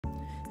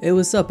Hey,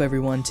 what's up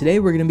everyone? Today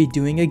we're gonna be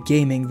doing a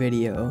gaming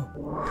video.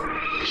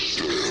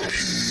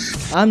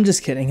 I'm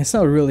just kidding, it's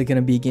not really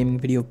gonna be a gaming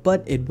video,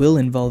 but it will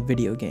involve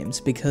video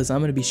games because I'm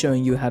gonna be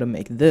showing you how to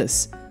make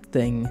this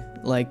thing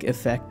like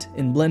effect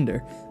in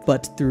Blender,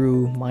 but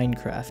through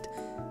Minecraft.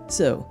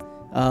 So,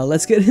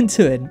 let's get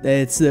into it.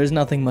 There's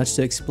nothing much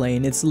to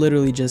explain. It's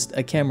literally just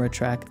a camera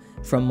track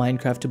from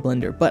Minecraft to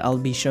Blender, but I'll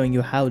be showing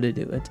you how to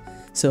do it.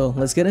 So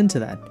let's get into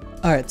that.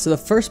 Alright, so the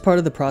first part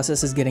of the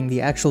process is getting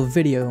the actual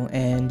video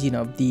and,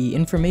 the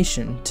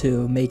information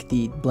to make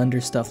the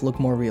Blender stuff look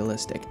more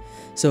realistic.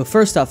 So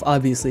first off,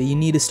 obviously, you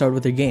need to start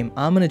with your game.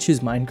 I'm going to choose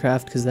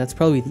Minecraft because that's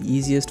probably the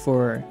easiest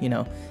for,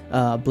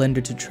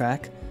 Blender to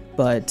track.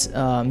 But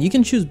you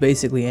can choose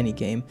basically any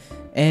game.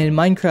 And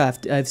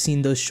Minecraft, I've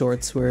seen those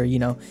shorts where,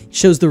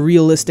 shows the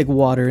realistic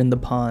water in the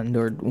pond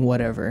or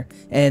whatever.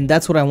 And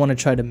that's what I want to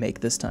try to make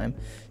this time.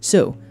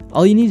 So,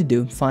 all you need to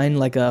do, find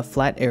like a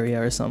flat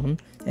area or something,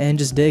 and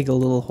just dig a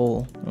little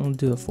hole. I'll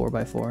do a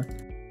 4x4.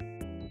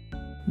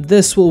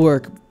 This will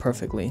work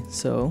perfectly.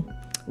 So,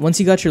 once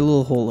you got your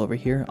little hole over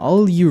here,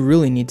 all you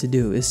really need to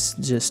do is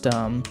just,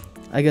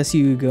 I guess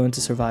you go into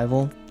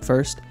survival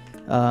first.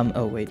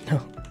 Oh wait,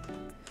 no.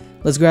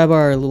 Let's grab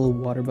our little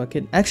water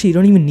bucket. Actually, you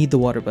don't even need the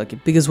water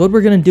bucket, because what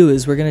we're going to do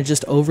is we're going to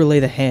just overlay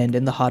the hand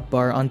and the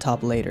hotbar on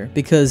top later,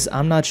 because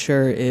I'm not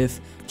sure if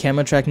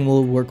camera tracking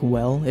will work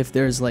well if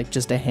there's like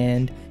just a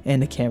hand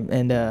and a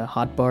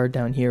hotbar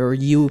down here, or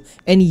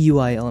any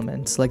UI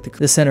elements, like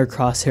the center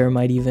crosshair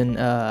might even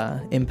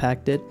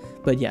impact it.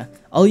 But yeah,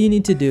 all you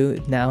need to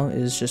do now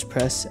is just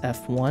press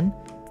F1,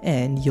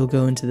 and you'll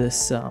go into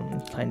this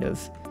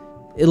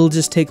it'll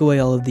just take away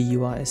all of the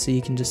UI, so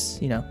you can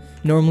just,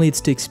 normally it's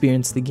to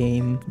experience the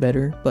game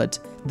better, but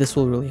this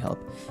will really help.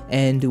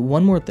 And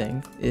one more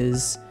thing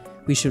is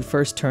we should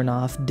first turn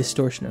off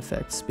distortion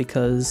effects,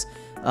 because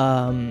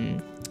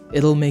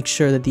it'll make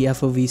sure that the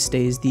FOV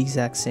stays the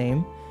exact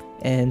same,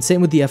 and same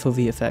with the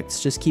FOV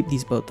effects, just keep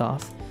these both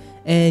off.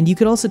 And you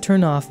could also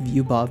turn off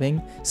view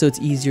bobbing, so it's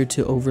easier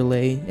to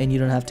overlay and you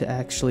don't have to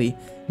actually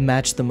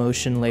match the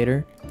motion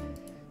later.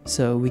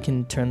 So we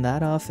can turn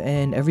that off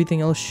and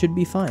everything else should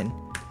be fine.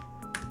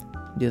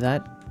 Do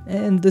that,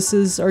 and this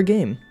is our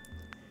game.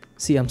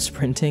 See, I'm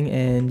sprinting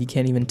and you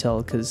can't even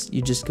tell because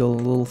you just go a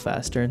little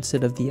faster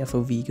instead of the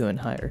FOV going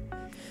higher.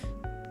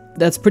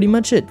 That's pretty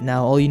much it.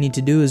 Now all you need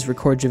to do is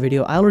record your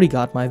video. I already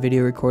got my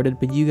video recorded,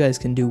 but you guys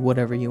can do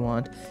whatever you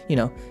want.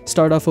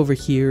 Start off over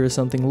here or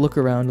something, look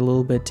around a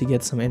little bit to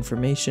get some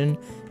information,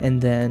 and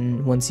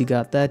then once you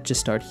got that, just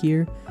start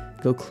here.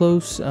 Go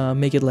close,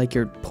 make it like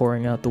you're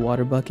pouring out the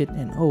water bucket,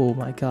 and oh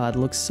my god,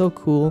 looks so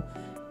cool.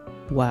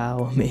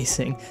 Wow,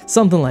 amazing.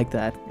 Something like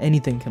that.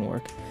 Anything can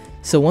work.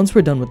 So once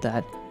we're done with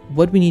that,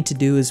 what we need to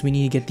do is we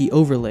need to get the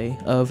overlay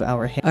of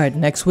our hand. Alright,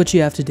 next what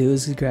you have to do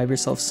is grab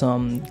yourself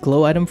some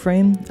glow item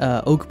frame,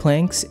 oak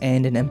planks,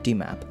 and an empty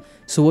map.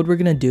 So what we're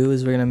going to do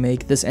is we're going to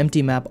make this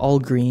empty map all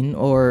green,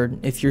 or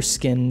if your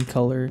skin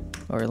color,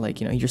 or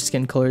your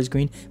skin color is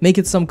green, make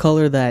it some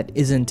color that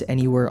isn't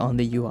anywhere on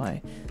the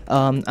UI.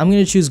 I'm going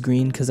to choose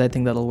green because I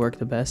think that'll work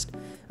the best.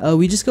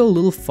 We just go a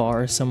little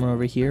far, somewhere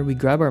over here, we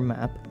grab our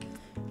map,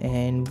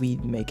 and we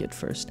make it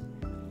first.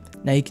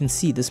 Now you can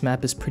see this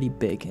map is pretty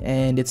big,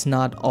 and it's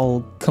not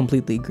all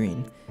completely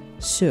green.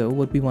 So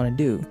what we want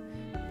to do,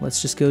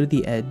 let's just go to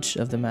the edge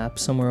of the map,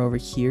 somewhere over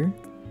here.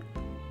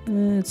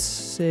 Let's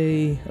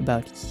say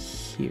about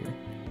here.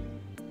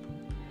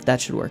 That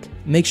should work.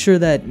 Make sure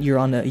that you're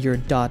on you're a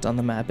dot on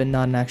the map and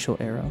not an actual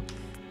arrow.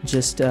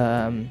 Just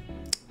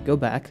go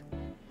back.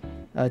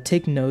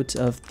 Take note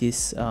of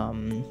this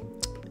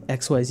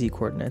XYZ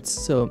coordinates.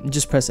 So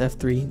just press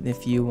F3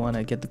 if you want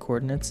to get the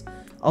coordinates.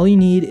 All you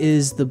need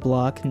is the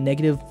block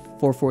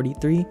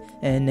 -443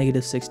 and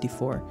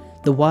 -64.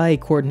 The Y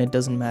coordinate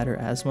doesn't matter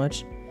as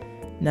much.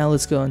 Now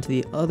let's go onto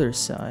the other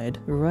side.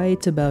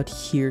 Right about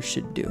here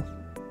should do.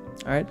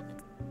 Alright,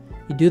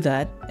 you do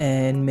that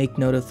and make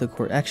note of the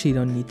actually you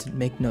don't need to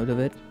make note of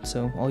it,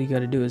 so all you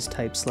gotta do is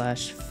type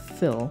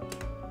 /fill.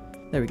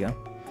 There we go.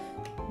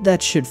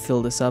 That should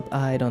fill this up.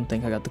 I don't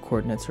think I got the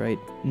coordinates right.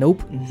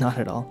 Nope, not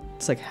at all.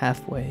 It's like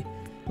halfway.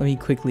 Let me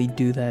quickly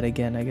do that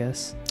again, I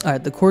guess.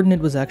 Alright, the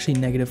coordinate was actually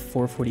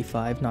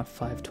 -445, not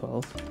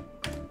 512.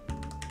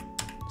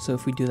 So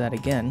if we do that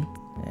again,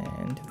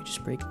 and we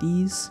just break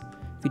these,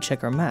 if we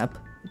check our map,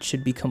 it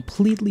should be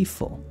completely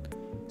full.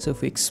 So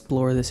if we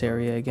explore this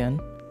area again,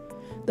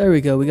 there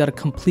we go, we got a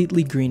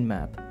completely green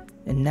map.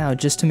 And now,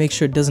 just to make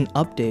sure it doesn't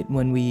update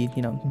when we,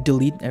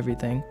 delete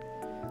everything,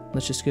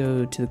 let's just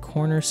go to the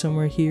corner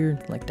somewhere here,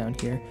 like down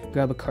here,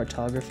 grab a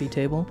cartography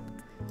table,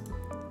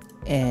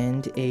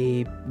 and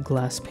a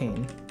glass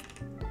pane.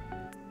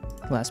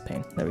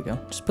 There we go.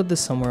 Just put this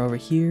somewhere over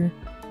here,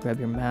 grab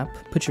your map,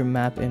 put your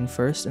map in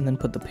first, and then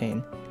put the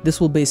pane. This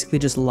will basically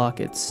just lock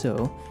it,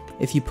 so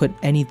if you put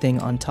anything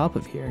on top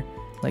of here,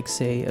 like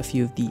say a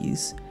few of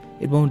these,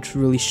 it won't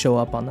really show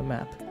up on the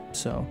map.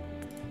 So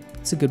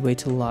it's a good way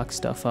to lock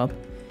stuff up.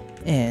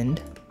 And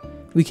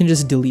we can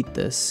just delete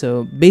this.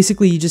 So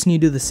basically you just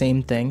need to do the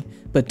same thing,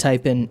 but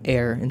type in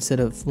air instead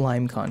of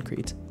lime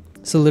concrete.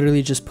 So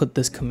literally just put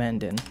this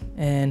command in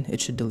and it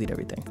should delete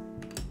everything.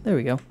 There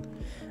we go.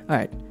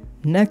 Alright,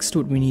 next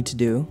what we need to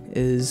do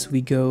is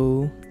we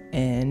go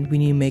and we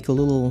need to make a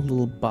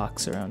little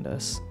box around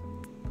us.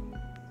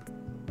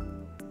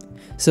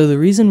 So the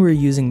reason we're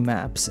using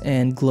maps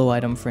and glow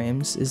item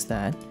frames is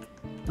that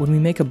when we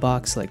make a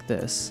box like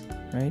this,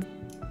 right?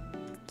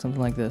 Something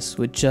like this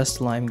with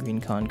just lime green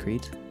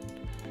concrete,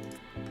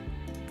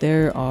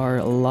 there are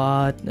a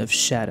lot of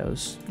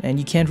shadows and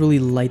you can't really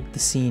light the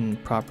scene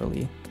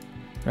properly,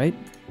 right?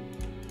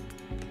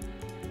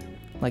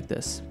 Like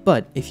this.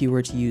 But if you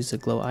were to use a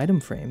glow item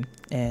frame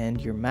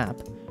and your map,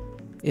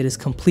 it is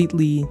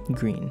completely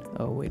green.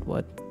 Oh wait,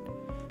 what?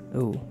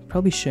 Oh,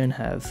 probably shouldn't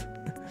have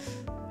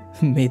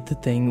made the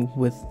thing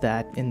with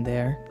that in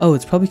there. Oh,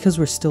 it's probably because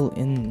we're still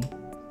in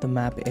the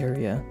map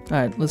area.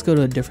 Alright, let's go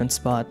to a different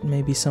spot,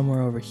 maybe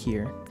somewhere over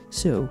here.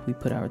 So we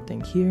put our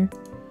thing here.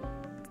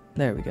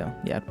 There we go.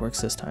 Yeah, it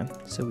works this time.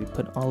 So we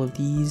put all of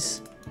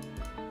these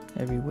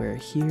everywhere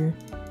here.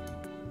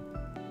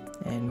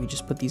 And we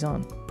just put these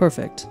on.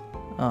 Perfect.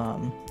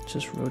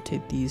 Just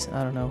rotate these.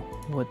 I don't know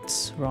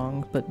what's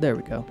wrong, but there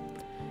we go.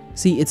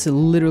 See, it's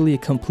literally a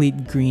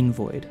complete green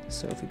void.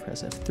 So if we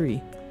press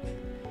F3,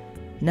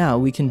 now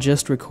we can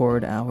just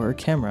record our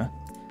camera.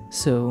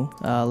 So,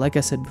 like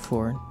I said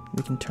before,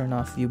 we can turn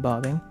off view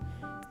bobbing,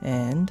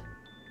 and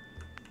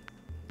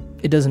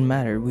it doesn't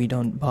matter, we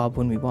don't bob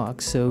when we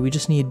walk, so we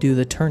just need to do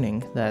the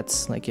turning.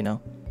 That's, like, you know,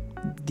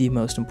 the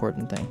most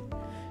important thing.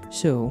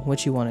 So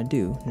what you want to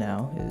do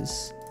now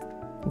is,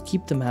 we'll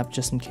keep the map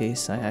just in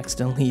case I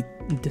accidentally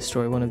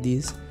destroy one of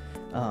these.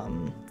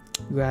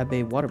 Grab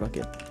a water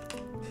bucket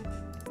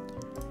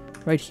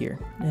right here,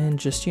 and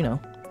just, you know,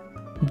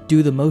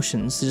 do the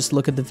motions. Just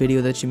look at the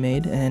video that you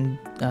made and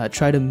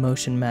try to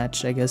motion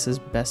match, I guess, as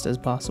best as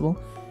possible.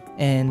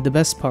 And the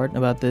best part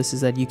about this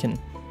is that you can,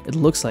 it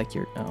looks like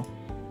you're, oh.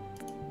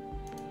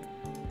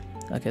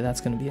 Okay,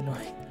 that's gonna be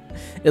annoying.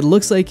 It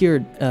looks like you're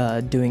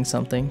doing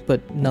something,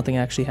 but nothing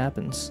actually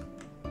happens.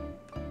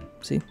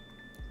 See?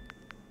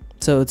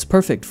 So it's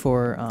perfect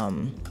for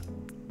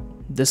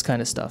this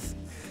kind of stuff.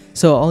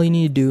 So all you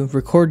need to do,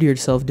 record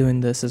yourself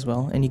doing this as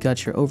well, and you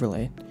got your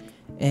overlay.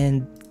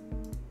 And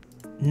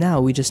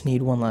now we just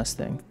need one last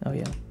thing. Oh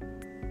yeah.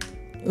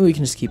 We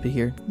can just keep it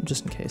here,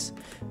 just in case.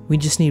 We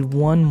just need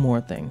one more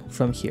thing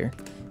from here.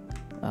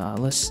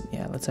 Let's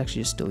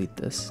actually just delete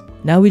this.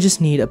 Now we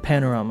just need a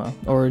panorama,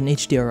 or an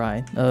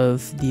HDRI,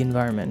 of the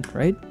environment,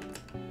 right?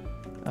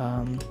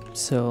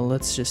 So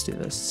let's just do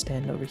this.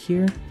 Stand over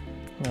here.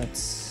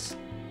 Let's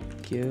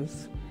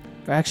give...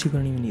 Or actually, we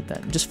don't even need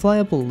that. Just fly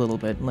up a little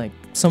bit, like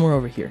somewhere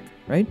over here,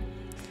 right?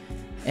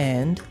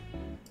 And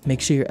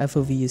make sure your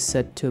FOV is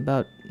set to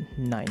about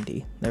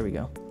 90. There we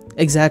go.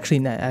 Actually,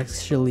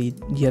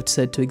 you have to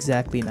set to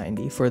exactly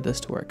 90 for this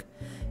to work.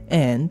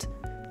 And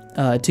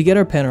to get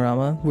our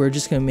panorama, we're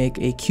just going to make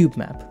a cube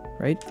map,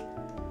 right?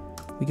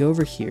 We go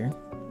over here.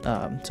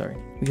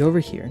 We go over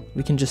here.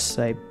 We can just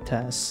type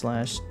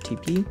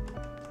task/tp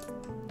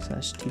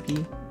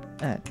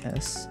at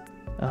s,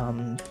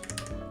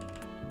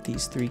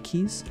 these three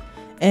keys.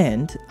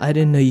 And I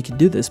didn't know you could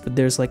do this, but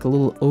there's like a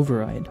little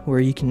override where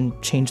you can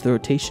change the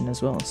rotation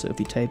as well. So if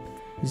you type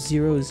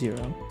 0,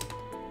 0,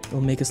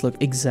 it'll make us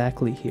look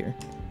exactly here.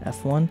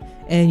 F1,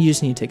 and you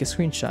just need to take a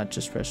screenshot.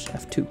 Just press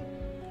F2.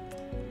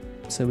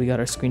 So we got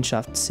our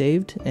screenshot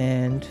saved,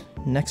 and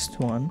next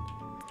one,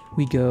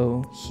 we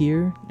go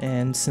here,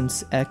 and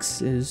since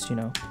X is, you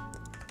know,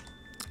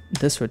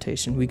 this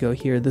rotation, we go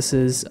here. This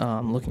is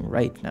looking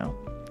right now.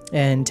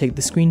 And take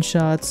the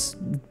screenshots,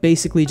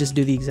 basically just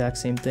do the exact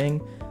same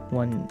thing.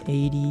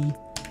 180,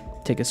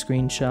 take a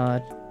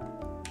screenshot,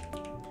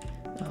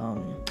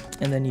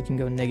 and then you can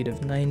go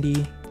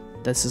 -90.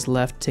 This is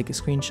left, take a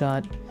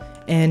screenshot.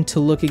 And to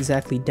look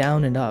exactly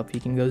down and up,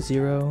 you can go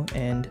 0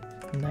 and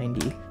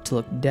 90 to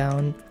look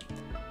down,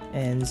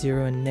 and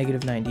 0 and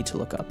 -90 to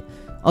look up.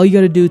 All you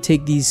gotta do,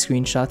 take these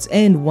screenshots,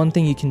 and one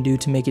thing you can do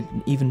to make it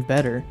even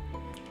better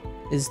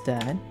is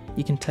that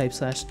you can type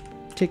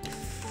 /tick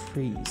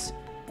freeze,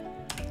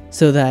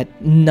 so that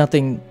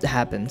nothing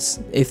happens.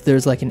 If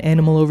there's like an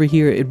animal over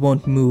here, it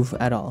won't move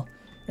at all,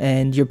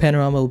 and your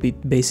panorama will be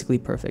basically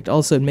perfect.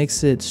 Also, it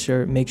makes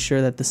make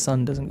sure that the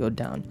sun doesn't go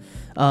down.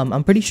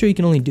 I'm pretty sure you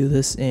can only do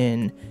this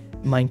in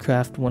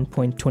Minecraft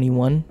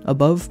 1.21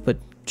 above, but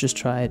just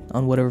try it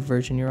on whatever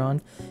version you're on.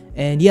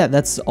 And yeah,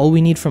 that's all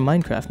we need from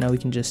Minecraft. Now we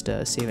can just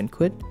save and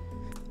quit.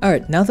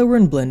 Alright, now that we're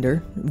in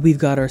Blender, we've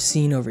got our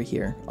scene over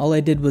here. All I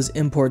did was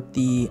import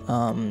the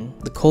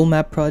coal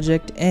map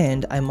project,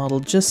 and I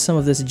modeled just some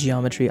of this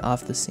geometry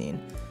off the scene.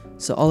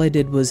 So all I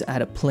did was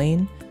add a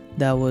plane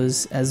that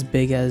was as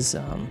big as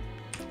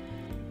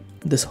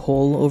this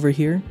hole over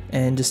here,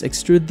 and just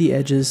extrude the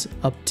edges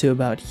up to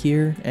about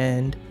here,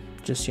 and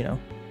just, you know,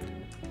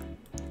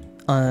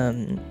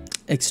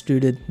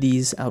 extruded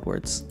these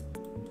outwards.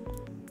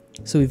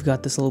 So we've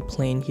got this little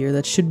plane here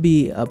that should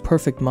be a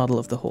perfect model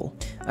of the whole.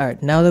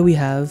 Alright, now that we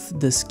have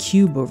this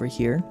cube over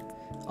here,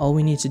 all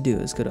we need to do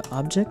is go to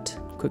Object,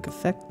 Quick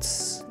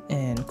Effects,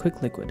 and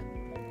Quick Liquid.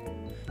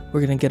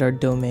 we're gonna get our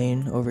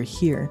domain over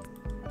here.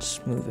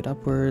 Just move it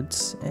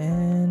upwards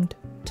and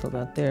till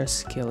about there,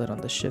 scale it on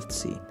the Shift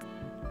C.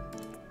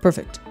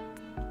 Perfect.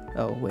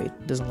 Oh wait,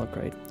 doesn't look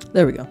right.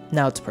 There we go,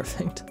 now it's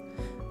perfect.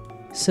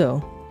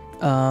 So,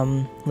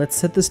 let's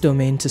set this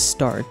domain to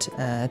start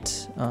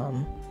at,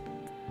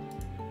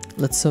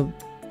 let's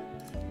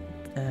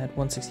at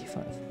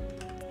 165.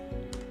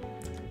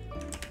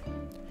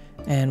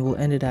 And we'll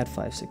end it at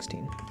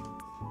 516.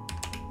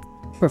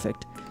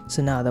 Perfect.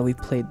 So now that we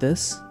played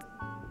this,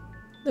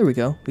 there we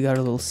go, we got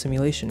a little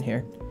simulation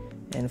here.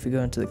 And if we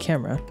go into the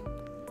camera,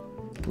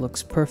 it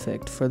looks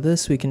perfect. For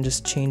this, we can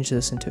just change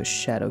this into a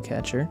shadow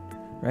catcher,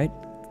 right?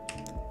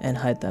 And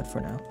hide that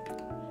for now.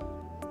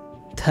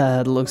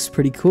 That looks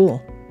pretty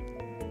cool.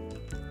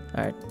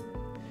 Alright,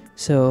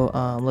 so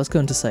let's go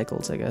into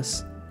cycles, I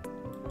guess.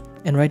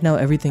 And right now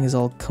everything is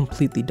all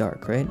completely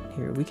dark, right?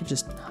 Here, we could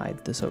just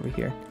hide this over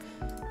here.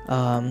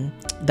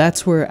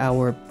 That's where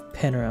our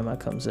panorama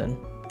comes in.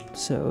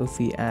 So if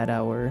we add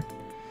our,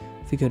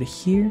 if we go to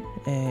here,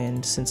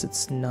 and since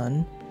it's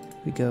none,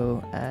 we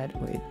go add,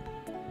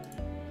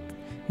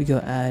 we go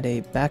add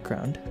a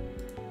background.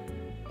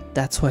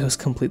 That's why it was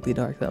completely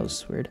dark, that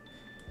was weird.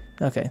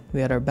 Okay,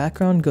 we add our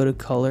background, go to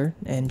color,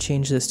 and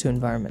change this to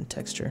environment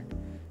texture.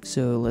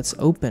 So let's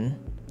open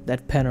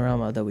that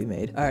panorama that we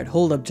made. Alright,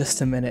 hold up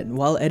just a minute.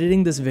 While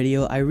editing this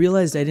video, I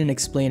realized I didn't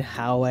explain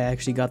how I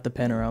actually got the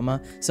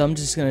panorama, so I'm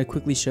just gonna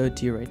quickly show it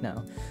to you right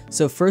now.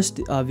 So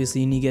first,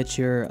 obviously, you need to get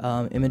your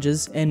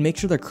images, and make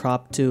sure they're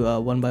cropped to a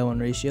 1:1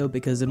 ratio,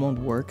 because it won't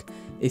work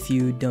if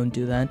you don't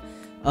do that.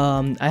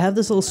 I have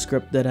this little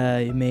script that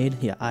I made,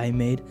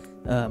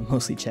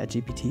 mostly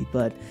ChatGPT,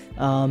 but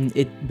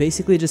it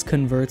basically just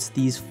converts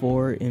these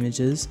 4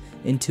 images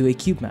into a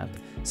cube map.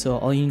 So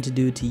all you need to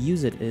do to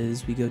use it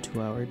is we go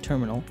to our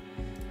terminal,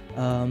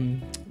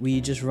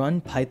 we just run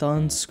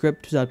python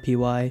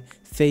script.py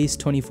face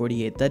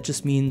 2048. That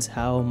just means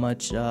how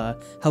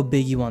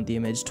big you want the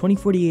image.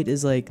 2048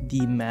 is like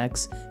the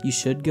max you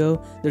should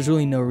go. There's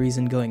really no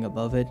reason going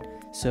above it.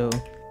 So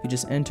you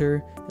just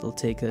enter, it'll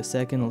take a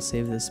second, it'll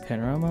save this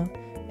panorama,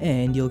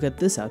 and you'll get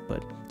this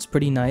output. It's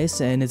pretty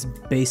nice, and it's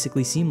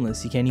basically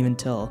seamless. You can't even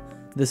tell.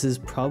 This is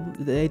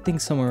probably, I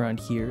think somewhere around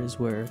here is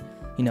where,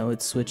 you know,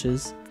 it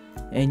switches,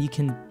 and you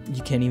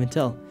can't even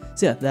tell.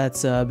 So yeah,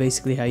 that's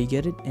basically how you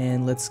get it,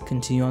 and let's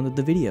continue on with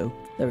the video.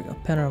 There we go,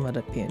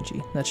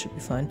 panorama.png, that should be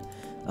fine.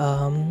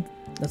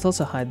 Let's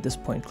also hide this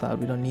point cloud,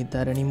 we don't need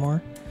that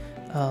anymore.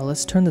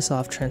 Let's turn this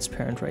off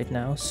transparent right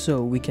now,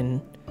 so we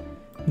can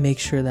make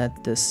sure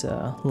that this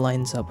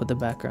lines up with the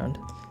background.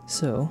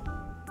 So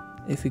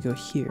if we go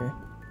here,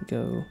 we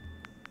go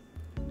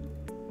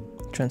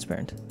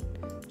transparent.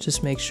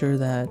 Just make sure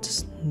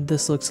that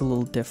this looks a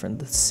little different.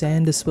 The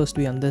sand is supposed to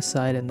be on this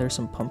side, and there's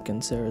some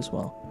pumpkins there as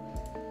well.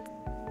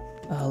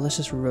 Let's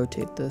just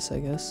rotate this, I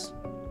guess.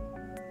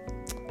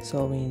 So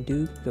all we need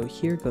to do, go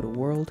here, go to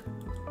world,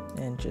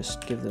 and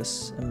just give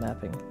this a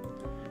mapping.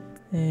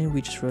 And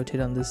we just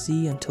rotate on the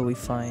Z until we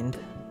find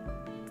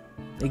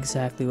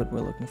exactly what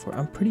we're looking for.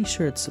 I'm pretty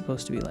sure it's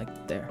supposed to be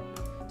like there.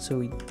 So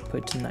we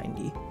put it to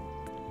 90.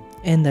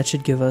 And that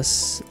should give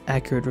us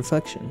accurate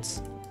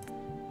reflections.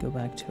 Go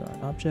back to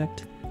our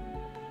object,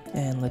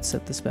 and let's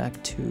set this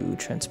back to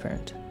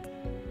transparent.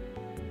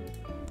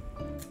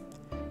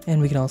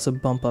 And we can also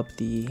bump up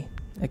the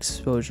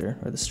exposure,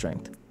 or the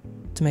strength,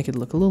 to make it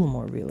look a little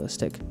more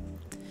realistic.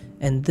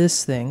 And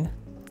this thing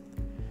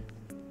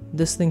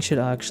should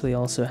actually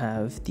also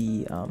have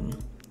the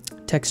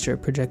texture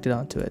projected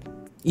onto it.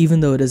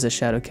 Even though it is a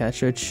shadow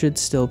catcher, it should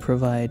still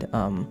provide,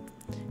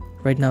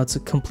 right now it's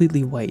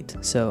completely white,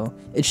 so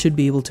it should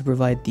be able to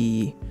provide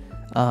the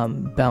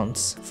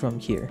bounce from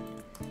here.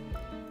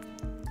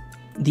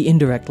 The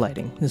indirect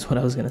lighting is what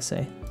I was gonna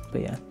say,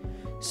 but yeah.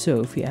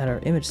 So if we add our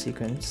image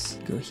sequence,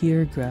 go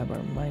here, grab our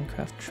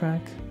Minecraft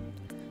track.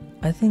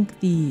 I think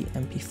the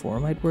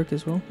MP4 might work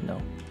as well.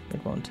 No,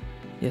 it won't.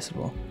 Yes, it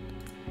will.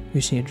 We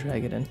just need to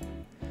drag it in.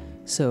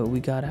 So we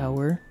got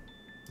our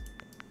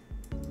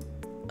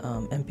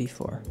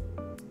MP4.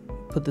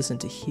 Put this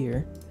into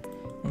here,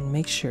 and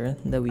make sure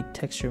that we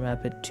texture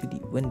map it to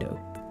the window,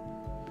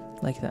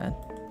 like that.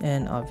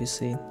 And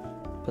obviously,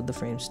 put the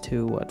frames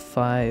to what,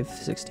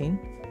 516?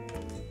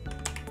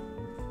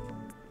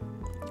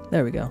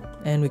 There we go.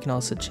 And we can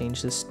also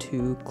change this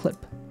to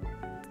clip.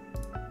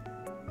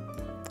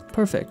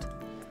 Perfect.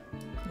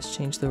 Let's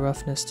change the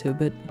roughness to a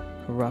bit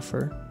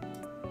rougher,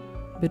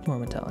 a bit more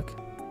metallic.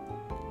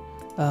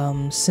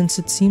 Since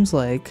it seems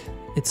like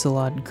it's a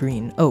lot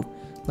green. Oh,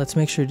 let's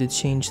make sure to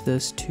change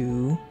this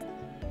to,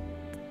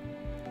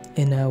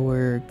 in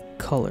our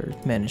color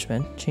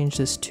management, change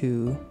this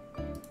to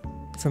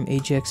from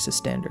AGX to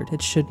standard.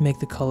 It should make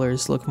the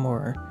colors look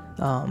more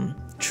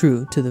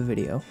true to the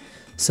video.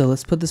 So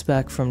let's put this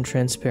back from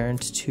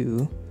transparent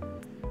to,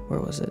 where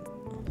was it?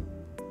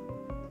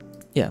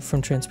 Yeah,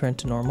 from transparent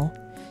to normal.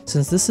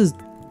 Since this is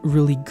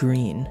really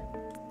green,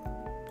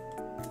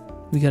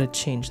 we gotta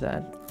change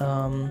that.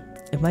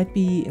 It might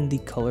be in the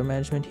color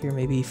management here,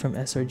 maybe from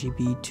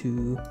sRGB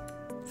to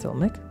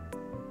filmic?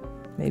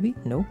 Maybe?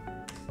 No.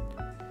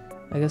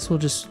 I guess we'll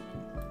just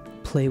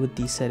play with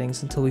these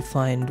settings until we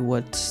find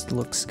what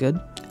looks good.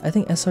 I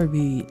think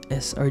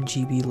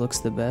sRGB looks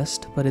the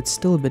best, but it's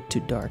still a bit too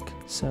dark.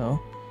 So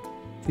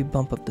if we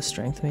bump up the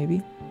strength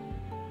maybe.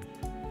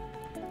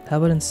 How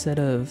about instead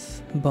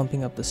of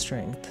bumping up the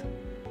strength,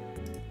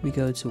 we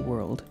go to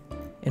world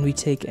and we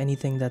take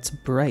anything that's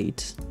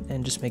bright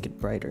and just make it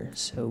brighter.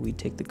 So we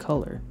take the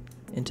color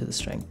into the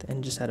strength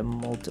and just add a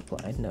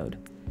multiply node.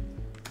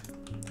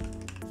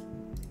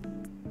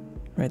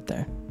 Right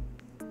there.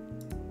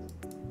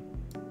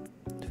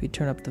 If we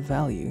turn up the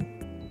value,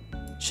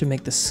 it should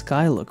make the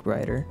sky look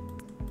brighter.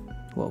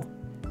 Whoa.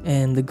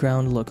 And the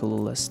ground look a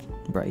little less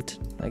bright,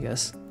 I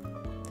guess.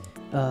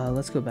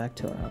 Let's go back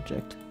to our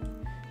object.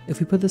 If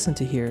we put this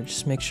into here,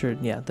 just make sure,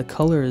 yeah, the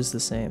color is the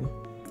same.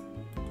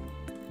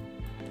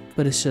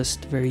 But it's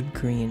just very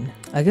green.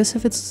 I guess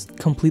if it's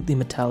completely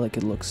metallic,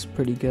 it looks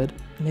pretty good.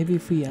 Maybe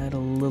if we add a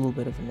little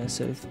bit of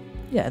emissive.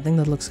 Yeah, I think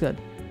that looks good.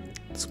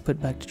 Let's put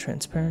it back to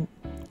transparent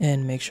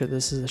and make sure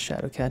this is a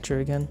shadow catcher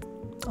again.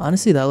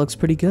 Honestly, that looks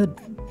pretty good,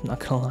 not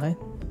gonna lie.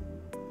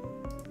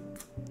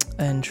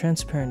 And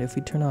transparent, if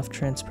we turn off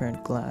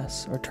transparent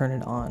glass or turn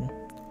it on,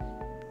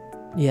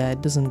 yeah,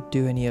 it doesn't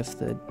do any of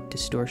the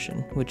distortion,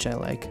 which I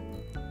like.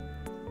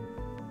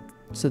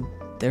 So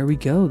there we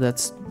go,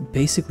 that's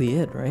basically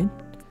it, right?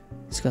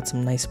 It's got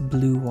some nice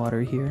blue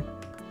water here.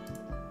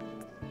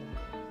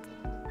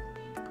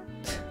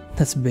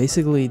 That's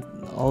basically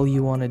all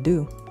you want to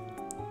do.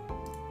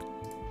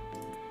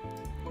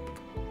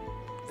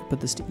 Put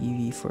this to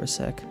EV for a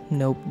sec.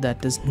 Nope,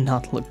 that does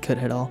not look good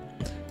at all.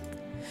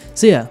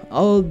 So yeah,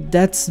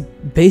 that's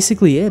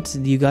basically it.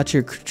 You got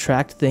your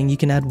tracked thing. You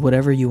can add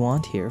whatever you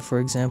want here. For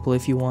example,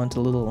 if you want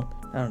a little,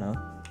 I don't know,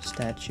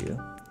 statue.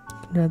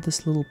 You can add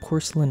this little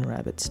porcelain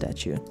rabbit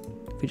statue.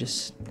 If we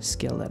just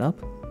scale that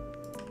up.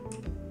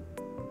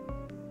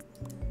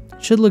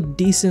 It should look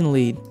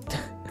decently...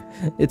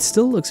 It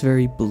still looks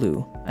very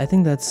blue. I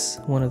think that's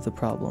one of the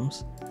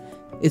problems.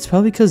 It's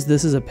probably because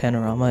this is a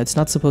panorama. It's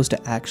not supposed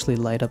to actually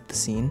light up the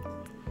scene.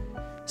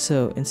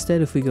 So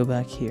instead, if we go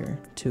back here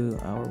to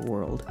our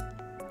world,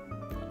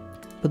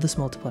 put this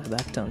multiply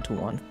back down to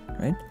 1,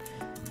 right?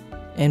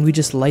 And we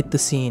just light the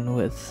scene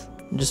with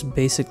just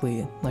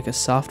basically like a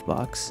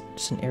softbox,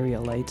 just an area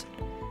light.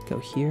 Go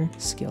here,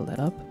 scale that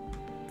up.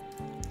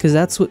 Because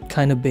that's what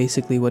kind of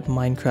basically what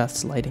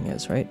Minecraft's lighting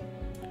is, right?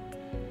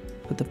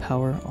 Put the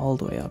power all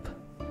the way up.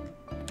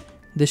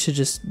 This should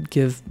just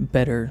give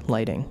better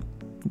lighting,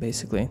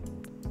 basically.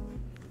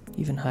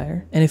 Even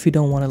higher. And if we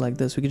don't want it like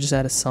this, we could just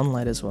add a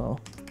sunlight as well.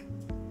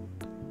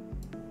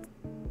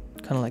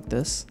 Kind of like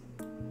this.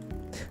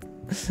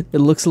 It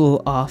looks a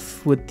little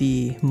off with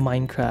the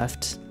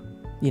Minecraft,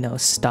 you know,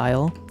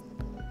 style.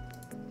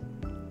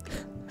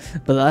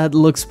 But that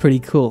looks pretty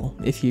cool,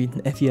 if you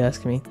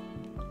ask me.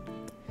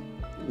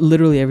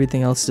 Literally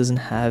everything else doesn't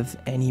have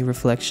any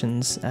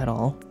reflections at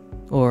all.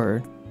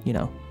 Or, you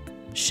know,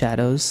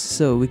 shadows.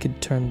 So we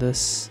could turn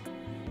this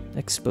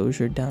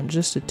exposure down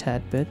just a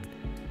tad bit.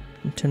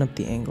 And turn up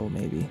the angle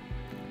maybe.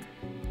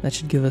 That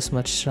should give us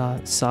much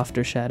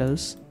softer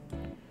shadows.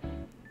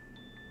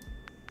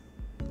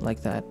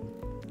 Like that.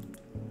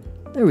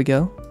 There we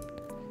go.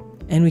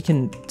 And we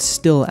can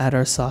still add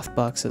our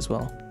softbox as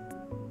well.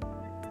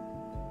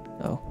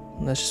 Oh,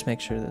 let's just make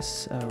sure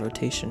this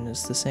rotation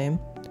is the same.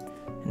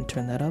 And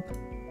turn that up.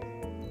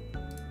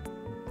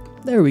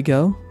 There we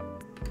go.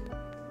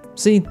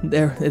 See,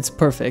 there, it's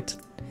perfect.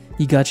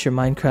 You got your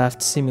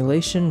Minecraft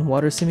simulation,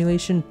 water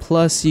simulation,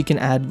 plus you can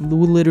add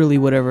literally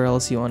whatever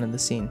else you want in the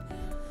scene.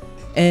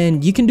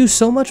 And you can do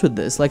so much with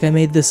this. Like I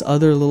made this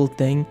other little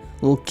thing,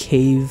 little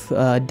cave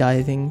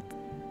diving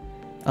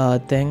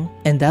thing,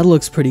 and that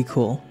looks pretty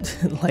cool.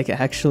 Like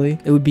actually,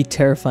 it would be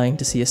terrifying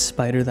to see a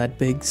spider that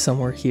big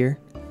somewhere here.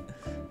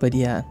 But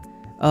yeah,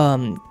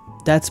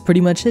 that's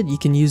pretty much it. You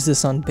can use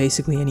this on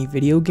basically any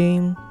video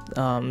game.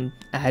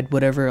 Add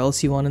whatever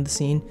else you want in the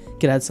scene. You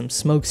could add some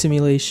smoke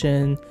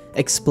simulation,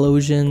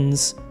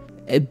 explosions,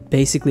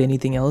 basically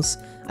anything else.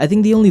 I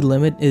think the only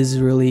limit is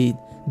really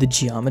the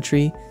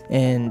geometry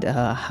and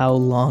how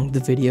long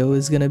the video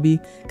is gonna be,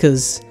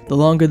 because the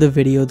longer the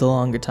video, the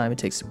longer time it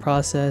takes to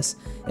process,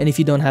 and if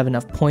you don't have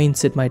enough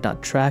points, it might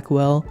not track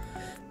well.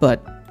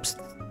 But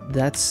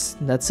that's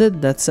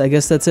it. I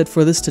guess that's it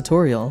for this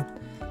tutorial.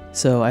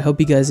 So I hope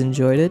you guys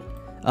enjoyed it.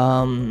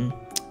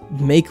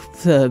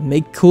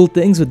 Make cool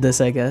things with this,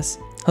 I guess.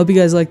 Hope you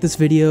guys like this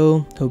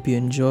video. Hope you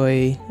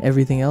enjoy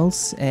everything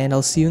else, and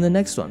I'll see you in the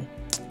next one.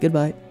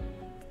 Goodbye.